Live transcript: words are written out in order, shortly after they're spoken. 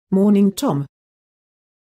Morning, Tom.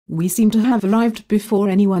 We seem to have arrived before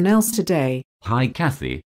anyone else today. Hi,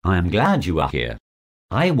 Kathy. I am glad you are here.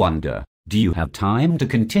 I wonder, do you have time to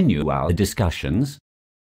continue our discussions?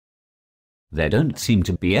 There don't seem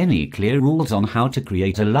to be any clear rules on how to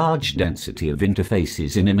create a large density of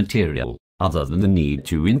interfaces in a material, other than the need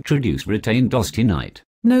to introduce retained austenite.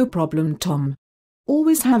 No problem, Tom.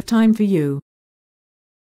 Always have time for you.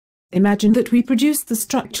 Imagine that we produce the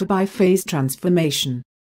structure by phase transformation.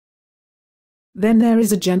 Then there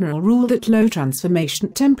is a general rule that low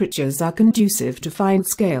transformation temperatures are conducive to fine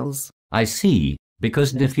scales. I see,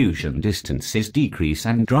 because diffusion distances decrease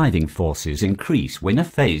and driving forces increase when a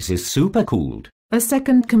phase is supercooled. A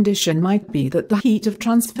second condition might be that the heat of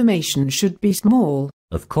transformation should be small.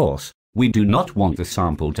 Of course, we do not want the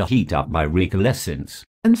sample to heat up by recoalescence.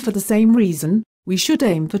 And for the same reason, we should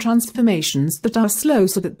aim for transformations that are slow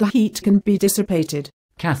so that the heat can be dissipated.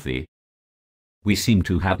 Kathy, we seem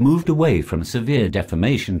to have moved away from severe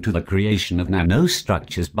deformation to the creation of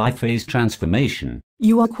nanostructures by phase transformation.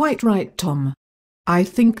 You are quite right, Tom. I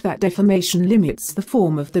think that deformation limits the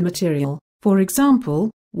form of the material, for example,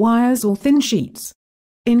 wires or thin sheets.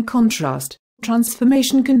 In contrast,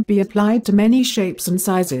 transformation can be applied to many shapes and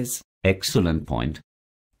sizes. Excellent point.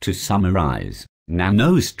 To summarize,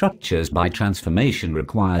 nanostructures by transformation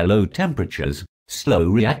require low temperatures, slow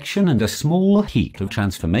reaction and a small heat of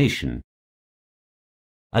transformation.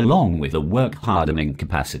 Along with a work hardening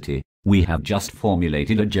capacity, we have just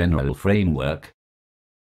formulated a general framework.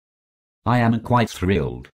 I am quite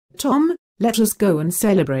thrilled. Tom, let us go and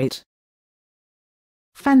celebrate.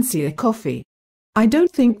 Fancy a coffee? I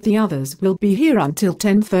don't think the others will be here until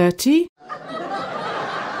 10:30.